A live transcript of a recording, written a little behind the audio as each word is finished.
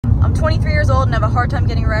I'm 23 years old and have a hard time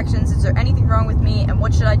getting erections. Is there anything wrong with me? And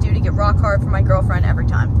what should I do to get rock hard for my girlfriend every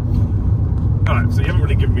time? Alright, so you haven't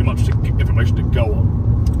really given me much information to go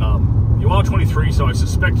on. You are 23, so I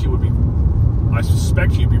suspect you'd be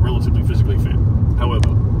relatively physically fit. However,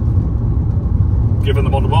 given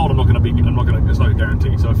the modern world, it's not a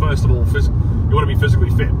guarantee. So first of all, you want to be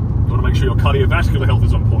physically fit. You want to make sure your cardiovascular health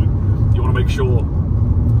is on point. You want to make sure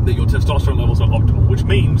that your testosterone levels are optimal, which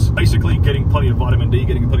means basically getting plenty of vitamin D,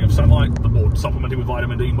 getting plenty of sunlight, or supplementing with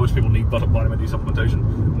vitamin D. Most people need vitamin D supplementation.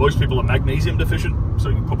 Most people are magnesium deficient, so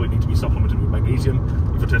you probably need to be supplemented with magnesium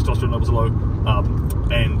if your testosterone levels are low,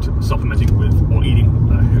 and supplementing with or eating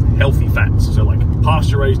healthy fats, so like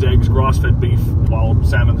pasture-raised eggs, grass-fed beef, wild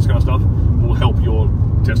salmon, this kind of stuff will help your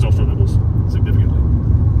testosterone levels significantly.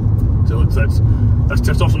 So that's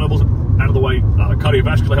testosterone levels out of the way.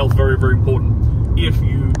 Cardiovascular health, very, very important. If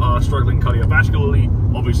you are struggling cardiovascularly,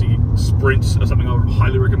 obviously sprints are something I would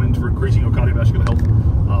highly recommend for increasing your cardiovascular health.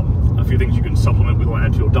 A few things you can supplement with or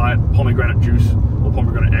add to your diet: pomegranate juice or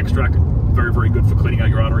pomegranate extract, very, very good for cleaning out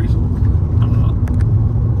your arteries.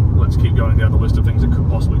 Let's keep going down the list of things it could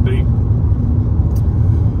possibly be.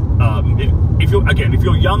 If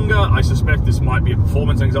you're younger, I suspect this might be a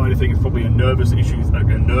performance anxiety thing. It's probably a nervous issue, a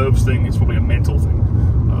nerves thing. It's probably a mental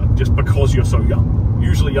thing, just because you're so young.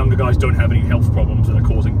 Usually younger guys don't have any health problems that are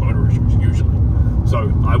causing boner issues, usually.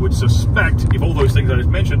 So I would suspect if all those things I just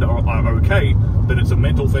mentioned are okay, then it's a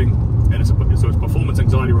mental thing, and so it's performance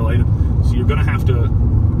anxiety related. So you're gonna have to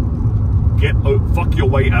fuck your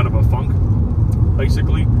way out of a funk,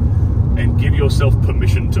 basically, and give yourself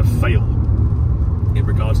permission to fail in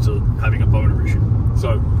regards to having a boner issue.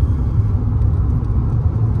 So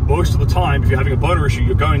most of the time, if you're having a boner issue,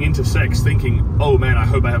 you're going into sex thinking, oh man, I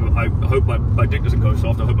hope my dick doesn't go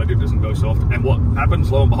soft, I hope my dick doesn't go soft. And what happens?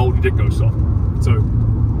 Lo and behold, your dick goes soft. So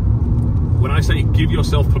when I say give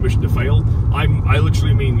yourself permission to fail, I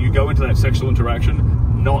literally mean you go into that sexual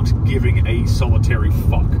interaction not giving a solitary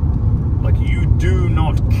fuck. Like, you do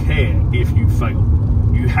not care if you fail.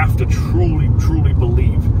 You have to truly, truly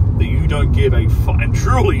believe that you don't give a fuck, and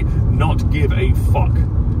truly not give a fuck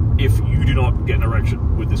if you do not get an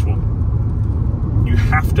erection with this woman. You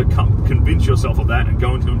have to convince yourself of that and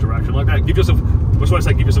go into an interaction like that. Give yourself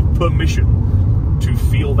permission to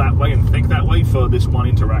feel that way and think that way for this one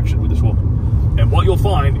interaction with this woman. And what you'll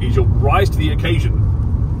find is you'll rise to the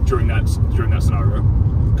occasion during that scenario,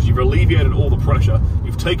 because you've alleviated all the pressure,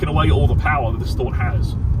 you've taken away all the power that this thought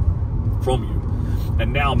has from you,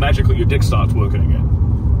 and now magically your dick starts working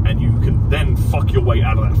again, and you can then fuck your way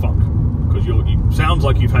out of that funk. Because it sounds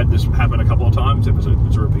like you've had this happen a couple of times, if it's a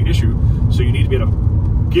repeat issue, so you need to be able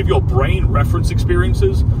to give your brain reference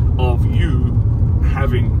experiences of you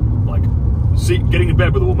having, like, getting in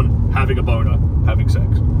bed with a woman, having a boner, having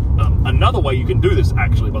sex. Another way you can do this,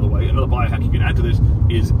 actually, by the way, another biohack you can add to this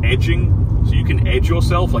is edging. So you can edge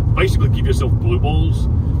yourself, like basically give yourself blue balls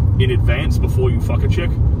in advance before you fuck a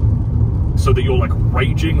chick, so that you're like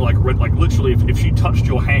raging, like literally if she touched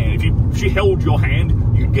your hand, if she held your hand,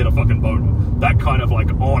 you'd get a fucking boner. That kind of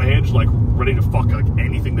like on edge, like ready to fuck like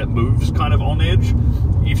anything that moves, kind of on edge.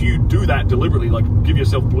 If you do that deliberately, like give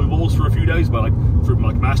yourself blue balls for a few days by through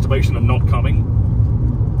masturbation and not coming,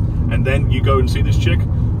 and then you go and see this chick,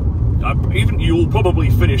 you'll probably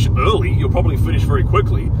finish early, you'll probably finish very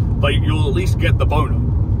quickly, but you'll at least get the boner,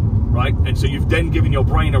 right? And so you've then given your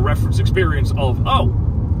brain a reference experience of, oh,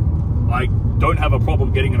 I don't have a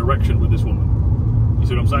problem getting an erection with this woman. You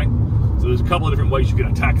see what I'm saying? So there's a couple of different ways you can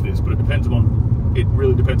attack this, but it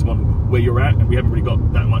really depends upon where you're at, and we haven't really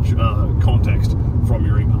got that much context from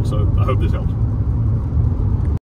your email, so I hope this helps.